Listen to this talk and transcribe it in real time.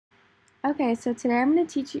Okay, so today I'm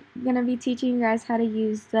gonna be teaching you guys how to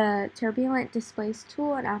use the Turbulent Displace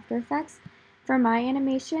tool in After Effects. For my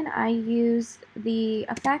animation, I use the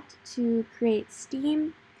effect to create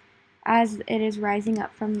steam as it is rising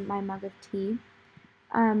up from my mug of tea.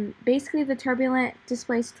 Basically, the Turbulent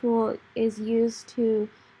Displace tool is used to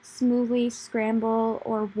smoothly scramble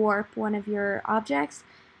or warp one of your objects.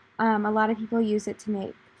 A lot of people use it to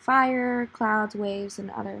make fire, clouds, waves,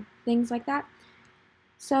 and other things like that.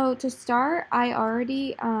 So to start, I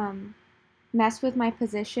already messed with my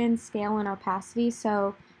position, scale, and opacity.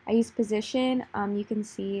 So I use position. You can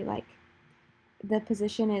see like the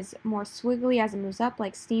position is more swiggly as it moves up,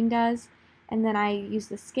 like steam does. And then I use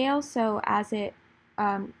the scale. So as it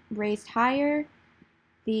raised higher,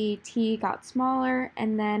 the T got smaller.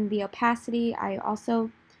 And then the opacity, I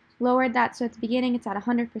also lowered that. So at the beginning, it's at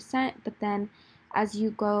 100%. But then as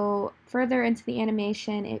you go further into the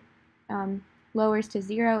animation, it lowers to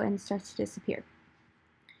 0 and starts to disappear.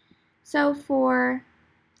 So for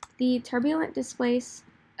the Turbulent Displace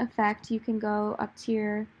effect, you can go up to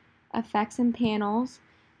your effects and panels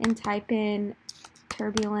and type in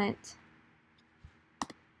Turbulent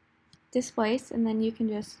Displace, and then you can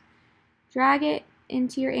just drag it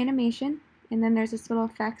into your animation, and then there's this little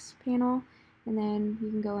effects panel, and then you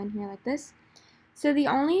can go in here like this. So the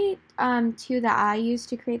only two that I used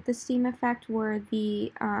to create the steam effect were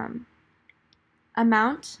the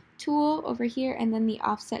amount tool over here and then the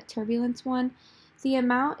offset turbulence one. The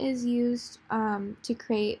amount is used to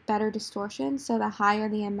create better distortion, so the higher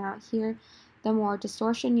the amount here, the more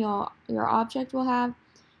distortion your object will have,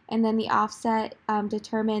 and then the offset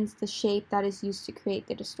determines the shape that is used to create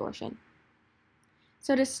the distortion.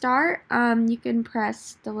 So to start, you can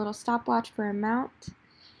press the little stopwatch for amount,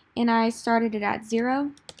 and I started it at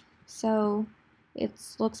 0, so it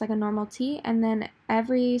looks like a normal T, and then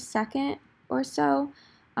every second or so,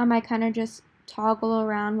 I kind of just toggle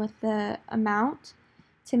around with the amount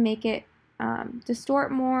to make it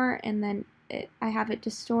distort more, and then I have it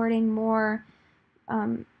distorting more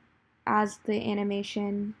as the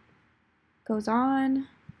animation goes on.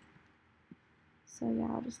 So yeah,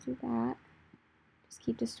 I'll just do that. Just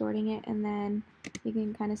keep distorting it, and then you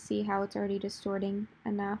can kind of see how it's already distorting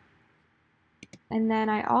enough. And then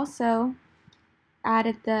I also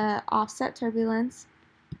added the offset turbulence,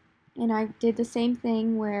 and I did the same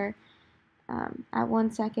thing where at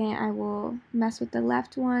 1 second I will mess with the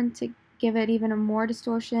left one to give it even a more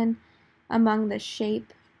distortion among the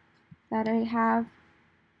shape that I have.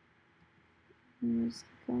 And just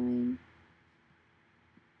keep going.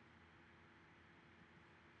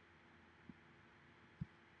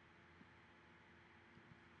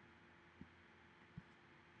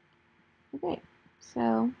 Okay,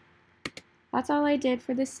 so that's all I did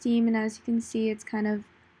for the steam, and as you can see, it's kind of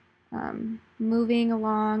moving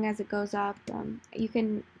along as it goes up. You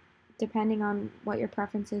can, depending on what your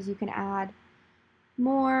preference is, you can add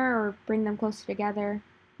more or bring them closer together.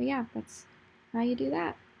 But yeah, that's how you do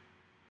that.